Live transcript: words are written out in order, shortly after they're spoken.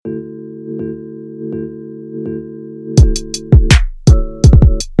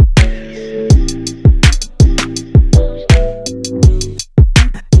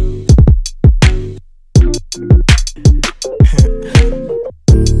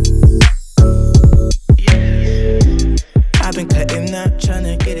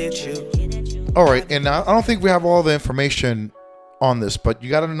All right, and I don't think we have all the information on this, but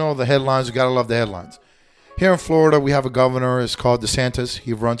you got to know the headlines. You got to love the headlines. Here in Florida, we have a governor. It's called DeSantis.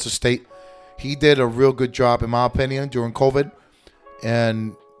 He runs the state. He did a real good job, in my opinion, during COVID.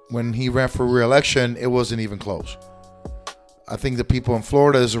 And when he ran for re-election, it wasn't even close. I think the people in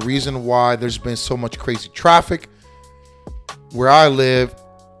Florida is a reason why there's been so much crazy traffic. Where I live,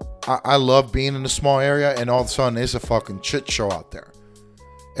 I love being in a small area, and all of a sudden, it's a fucking shit show out there.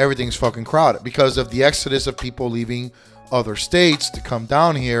 Everything's fucking crowded because of the exodus of people leaving other states to come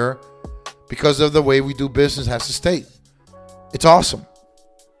down here because of the way we do business as a state. It's awesome.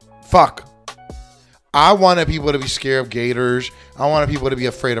 Fuck. I wanted people to be scared of gators. I wanted people to be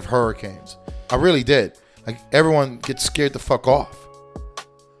afraid of hurricanes. I really did. Like, everyone gets scared the fuck off.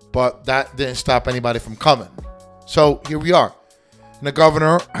 But that didn't stop anybody from coming. So here we are. And the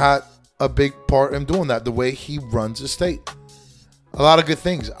governor had a big part in doing that, the way he runs the state. A lot of good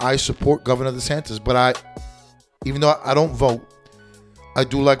things. I support Governor DeSantis, but even though I don't vote, I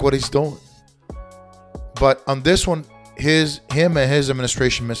do like what he's doing. But on this one, him and his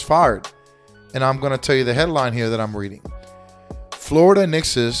administration misfired. And I'm going to tell you the headline here that I'm reading. Florida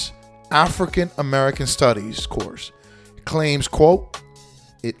nixes African American Studies course claims, quote,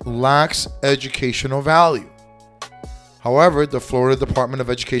 it lacks educational value. However, the Florida Department of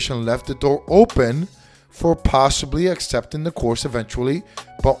Education left the door open for possibly accepting the course eventually,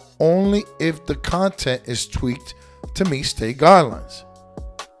 but only if the content is tweaked to meet state guidelines.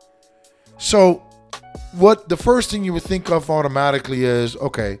 So, what the first thing you would think of automatically is,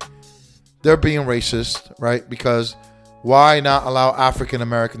 okay, they're being racist, right? Because why not allow African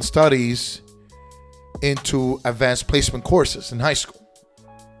American studies into advanced placement courses in high school?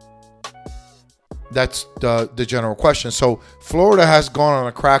 That's the general question. So Florida has gone on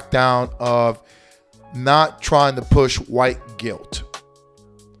a crackdown of not trying to push white guilt.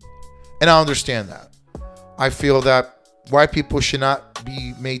 And I understand that. I feel that white people should not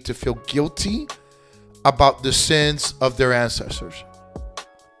be made to feel guilty about the sins of their ancestors,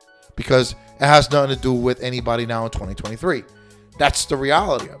 because it has nothing to do with anybody now in 2023. That's the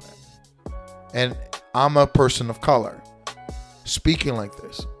reality of it. And I'm a person of color. Speaking like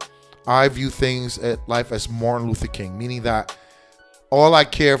this, I view things at life as Martin Luther King, meaning that all I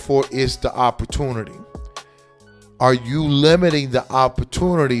care for is the opportunity. Are you limiting the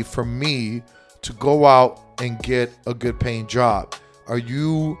opportunity for me to go out and get a good paying job? Are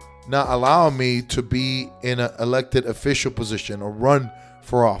you not allowing me to be in an elected official position or run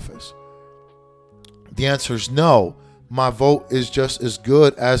for office? The answer is no. My vote is just as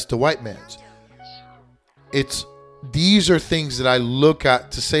good as the white man's. These are things that I look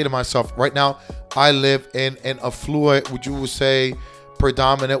at to say to myself, right now, I live in an affluent, would you say,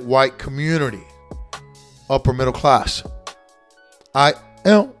 predominant white community, upper middle class. I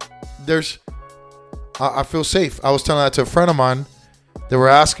feel safe. I was telling that to a friend of mine. They were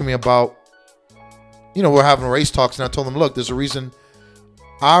asking me about, we're having race talks, and I told them, look, there's a reason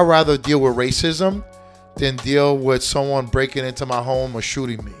I'd rather deal with racism than deal with someone breaking into my home or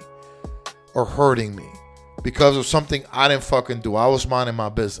shooting me or hurting me because of something I didn't fucking do. I was minding my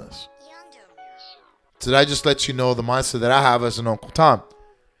business. So that just lets you know the mindset that I have as an Uncle Tom.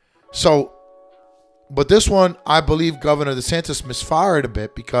 So, but this one, I believe Governor DeSantis misfired a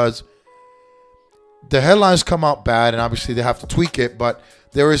bit because the headlines come out bad, and obviously they have to tweak it, but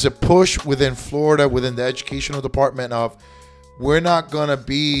there is a push within Florida, within the educational department of, we're not going to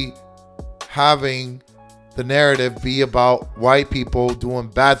be having the narrative be about white people doing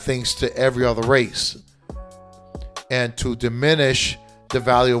bad things to every other race and to diminish the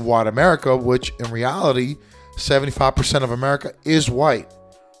value of white America, which in reality, 75% of America is white.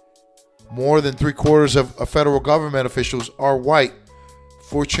 More than 3/4 of federal government officials are white.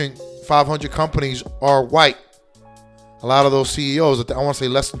 Fortune 500 companies are white. A lot of those CEOs, I want to say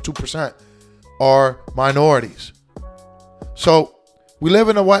less than 2%, are minorities. So we live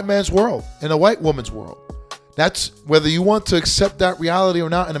in a white man's world, in a white woman's world. That's whether you want to accept that reality or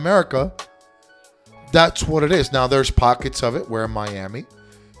not in America, that's what it is. Now, there's pockets of it where in Miami,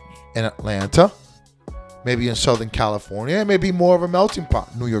 in Atlanta, maybe in Southern California, it may be more of a melting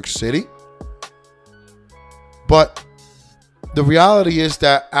pot, New York City. But the reality is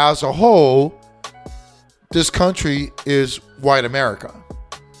that as a whole, this country is white America.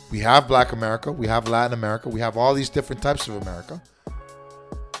 We have black America, we have Latin America, we have all these different types of America.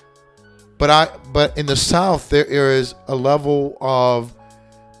 But in the South, there is a level of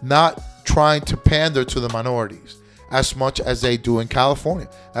not trying to pander to the minorities as much as they do in California,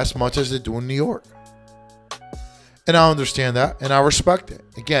 as much as they do in New York. And I understand that, and I respect it.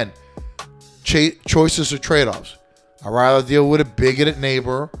 Again, choices are trade-offs. I'd rather deal with a bigoted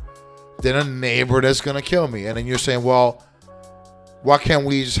neighbor than a neighbor that's going to kill me. And then you're saying, well, why can't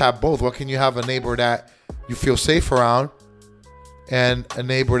we just have both? Why can't you have a neighbor that you feel safe around and a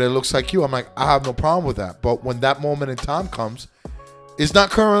neighbor that looks like you? I'm like, I have no problem with that. But when that moment in time comes, it's not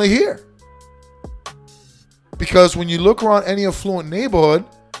currently here. Because when you look around any affluent neighborhood,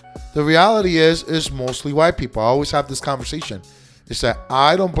 the reality is mostly white people. I always have this conversation. It's that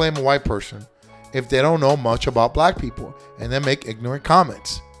I don't blame a white person if they don't know much about black people and then make ignorant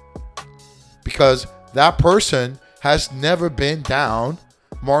comments. Because that person has never been down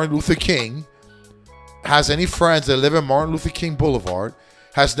Martin Luther King, has any friends that live in Martin Luther King Boulevard,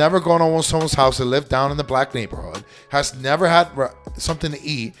 has never gone on someone's house that lived down in the black neighborhood, has never had something to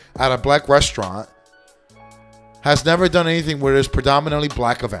eat at a black restaurant, has never done anything where there's predominantly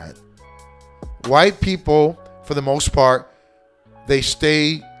black event. White people, for the most part, they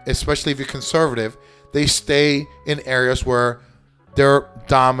stay, especially if you're conservative, they stay in areas where they're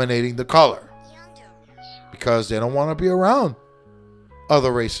dominating the color because they don't want to be around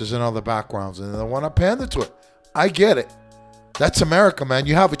other races and other backgrounds and they don't want to pander to it. I get it. That's America, man.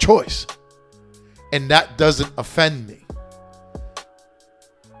 You have a choice. And that doesn't offend me.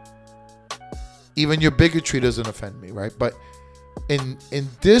 Even your bigotry doesn't offend me, right? But in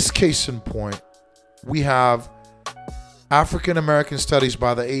this case in point, we have African American Studies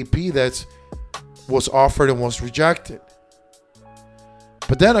by the AP that was offered and was rejected.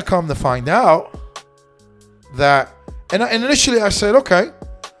 But then I come to find out that, and initially I said, okay,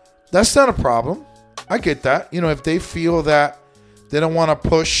 that's not a problem. I get that. You know, if they feel that they don't want to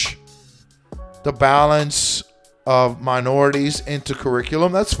push the balance of minorities into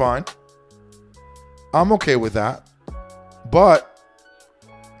curriculum, that's fine. I'm okay with that. But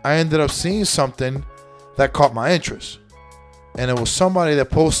I ended up seeing something that caught my interest. And it was somebody that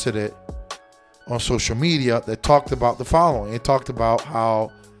posted it on social media that talked about the following. It talked about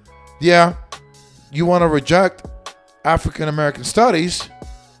how, yeah, you want to reject African American studies,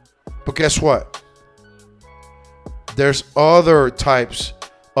 but guess what? There's other types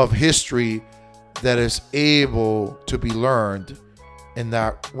of history that is able to be learned in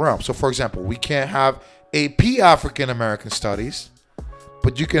that realm. So for example, we can't have AP African American Studies,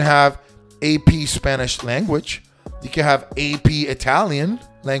 but you can have AP Spanish language. You can have AP Italian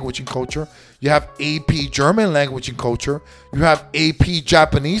language and culture. You have AP German language and culture. You have AP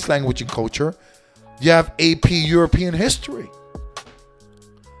Japanese language and culture. You have AP European history.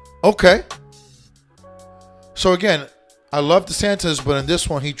 Okay. So again, I love DeSantis, but in this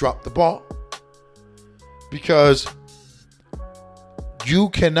one, he dropped the ball. Because you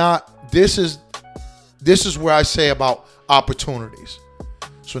cannot, this is where I say about opportunities.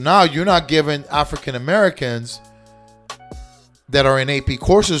 So now you're not giving African Americans that are in AP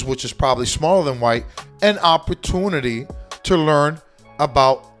courses, which is probably smaller than white, an opportunity to learn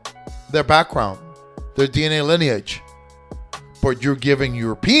about their background, their DNA lineage. But you're giving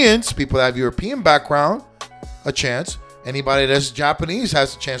Europeans, people that have European background, a chance. Anybody that's Japanese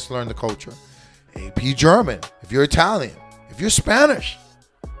has a chance to learn the culture. AP German, if you're Italian, if you're Spanish.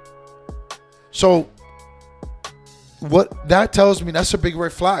 So what that tells me, that's a big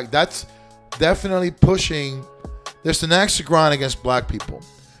red flag. That's definitely pushing. There's an axe to grind against black people.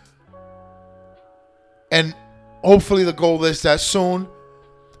 And hopefully the goal is that soon,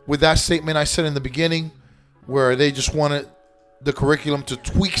 with that statement I said in the beginning, where they just wanted the curriculum to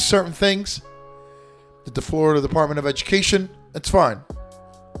tweak certain things, that the Florida Department of Education, it's fine.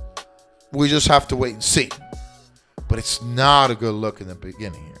 We just have to wait and see. But it's not a good look in the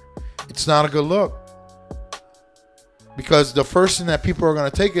beginning here. It's not a good look. Because the first thing that people are going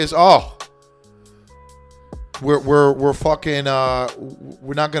to take is, oh, we're fucking,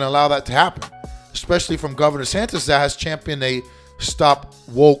 we're not going to allow that to happen. Especially from Governor DeSantis that has championed a Stop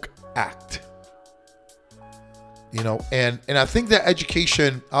Woke Act. You know, and I think that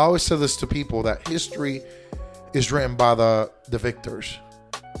education, I always say this to people, that history is written by the victors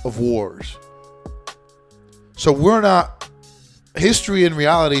of wars. So we're not, history in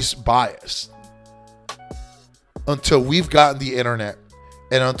reality is biased until we've gotten the internet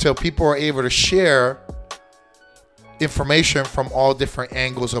and until people are able to share information from all different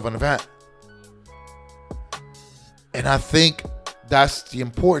angles of an event. And I think that's the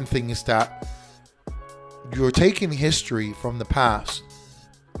important thing, is that you're taking history from the past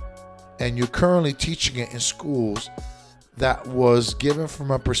and you're currently teaching it in schools that was given from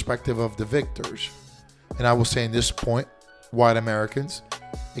a perspective of the victors. And I will say in this point, white Americans,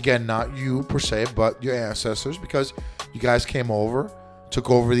 again, not you per se, but your ancestors, because you guys came over, took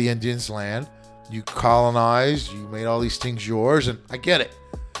over the Indians' land, you colonized, you made all these things yours, and I get it.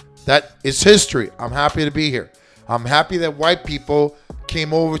 That is history. I'm happy to be here. I'm happy that white people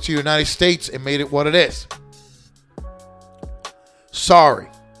came over to the United States and made it what it is. Sorry.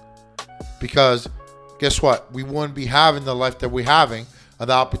 Because guess what? We wouldn't be having the life that we're having or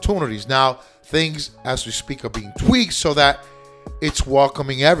the opportunities. Now, things as we speak are being tweaked so that it's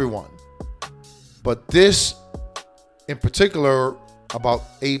welcoming everyone. But this, in particular, about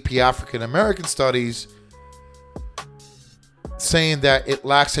AP African American Studies, saying that it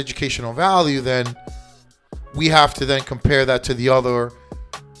lacks educational value, then we have to then compare that to the other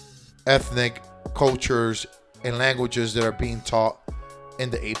ethnic cultures and languages that are being taught in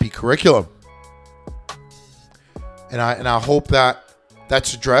the AP curriculum. And I hope that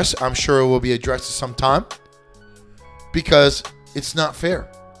that's addressed. I'm sure it will be addressed at some time because it's not fair.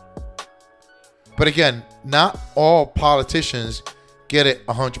 But again, not all politicians get it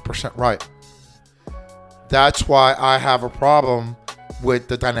 100% right. That's why I have a problem with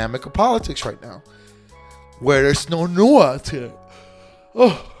the dynamic of politics right now, where there's no nuance here.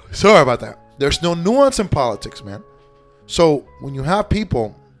 Oh, sorry about that. There's no nuance in politics, man. So when you have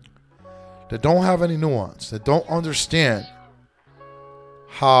people that don't have any nuance, that don't understand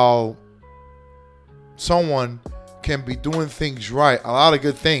how someone can be doing things right, a lot of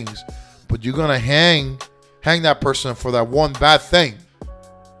good things, but you're gonna hang that person for that one bad thing.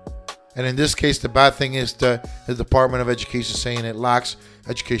 And in this case, the bad thing is the Department of Education saying it lacks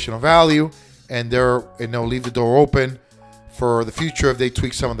educational value, and they'll leave the door open for the future if they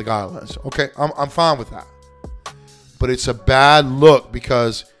tweak some of the guidelines. Okay, I'm fine with that. But it's a bad look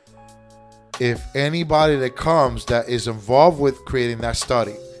because if anybody that comes that is involved with creating that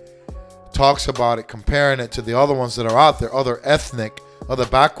study talks about it, comparing it to the other ones that are out there, other ethnic, other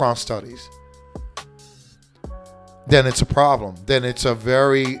background studies, then it's a problem. Then it's a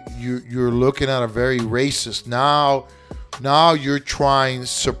very, you're looking at a very racist. Now you're trying to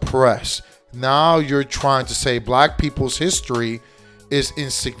suppress. Now you're trying to say black people's history is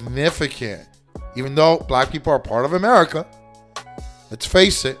insignificant. Even though black people are part of America, let's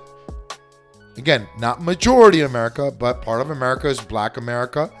face it. Again, not majority America, but part of America is Black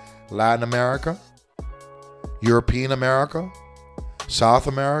America, Latin America, European America, South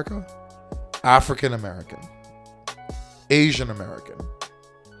America, African American, Asian American.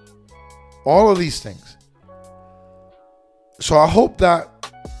 All of these things. So I hope that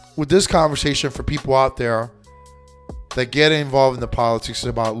with this conversation for people out there that get involved in the politics, is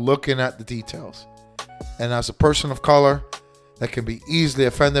about looking at the details. And as a person of color that can be easily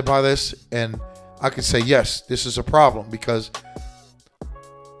offended by this, and I can say, yes, this is a problem because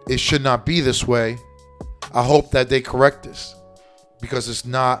it should not be this way. I hope that they correct this because it's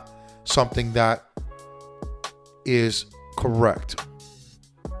not something that is correct.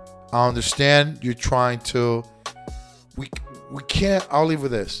 I understand you're trying to, we can't, I'll leave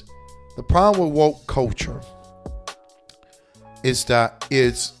with this. The problem with woke culture is that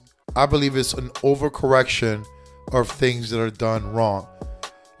I believe it's an overcorrection of things that are done wrong.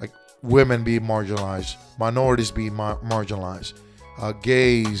 Like women being marginalized, minorities being marginalized,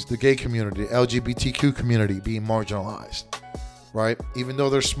 gays, the gay community, LGBTQ community being marginalized, right? Even though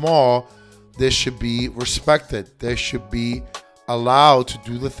they're small, they should be respected. They should be allowed to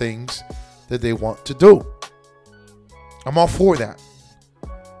do the things that they want to do. I'm all for that.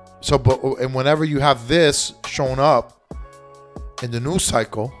 So, and whenever you have this shown up in the news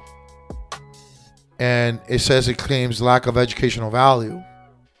cycle, and it says it claims lack of educational value,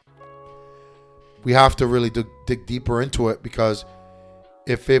 we have to really dig deeper into it, because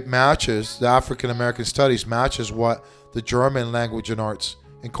if it matches, the African American Studies matches what the German language and arts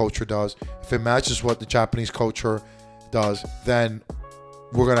and culture does, if it matches what the Japanese culture does, then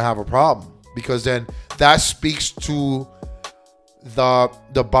we're going to have a problem, because then that speaks to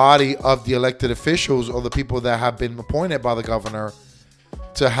the body of the elected officials or the people that have been appointed by the governor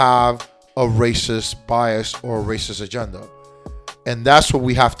to have a racist bias or a racist agenda. And that's what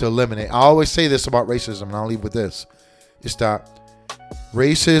we have to eliminate. I always say this about racism, and I'll leave with this, is that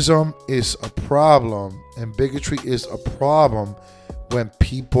racism is a problem and bigotry is a problem when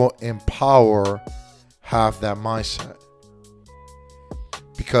people in power have that mindset.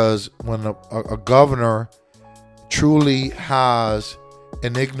 Because when a governor truly has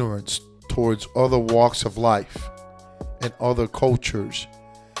an ignorance towards other walks of life and other cultures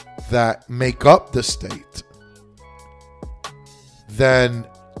that make up the state, then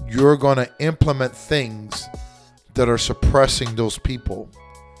you're going to implement things that are suppressing those people.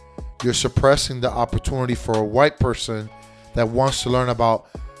 You're suppressing the opportunity for a white person that wants to learn about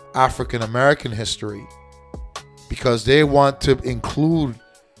African American history because they want to include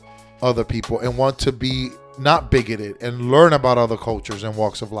other people and want to be not bigoted and learn about other cultures and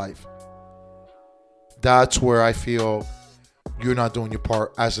walks of life. That's where I feel you're not doing your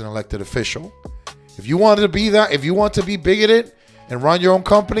part as an elected official. If you wanted to be that, if you want to be bigoted and run your own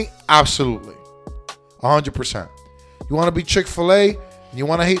company, absolutely. 100%. You want to be Chick-fil-A and you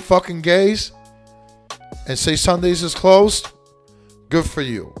want to hate fucking gays and say Sundays is closed, good for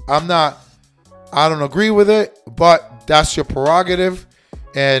you. I don't agree with it, but that's your prerogative.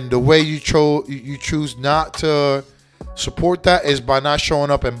 And the way you choose not to support that is by not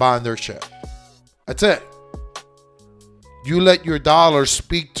showing up and buying their shit. That's it. You let your dollar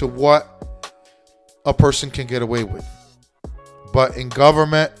speak to what a person can get away with. But in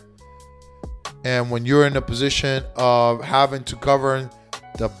government, and when you're in a position of having to govern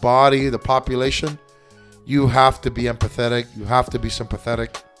the body, the population, you have to be empathetic. You have to be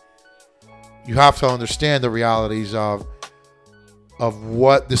sympathetic. You have to understand the realities of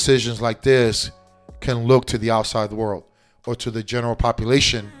what decisions like this can look to the outside world or to the general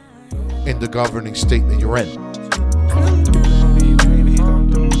population in the governing state that you're in.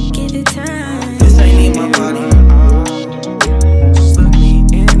 This ain't in my body. Just look me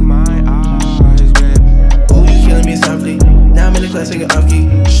in my eyes, babe. Ooh, you killing me softly. Now I'm in the class taking off key.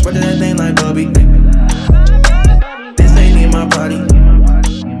 Spreading that thing like Bobby.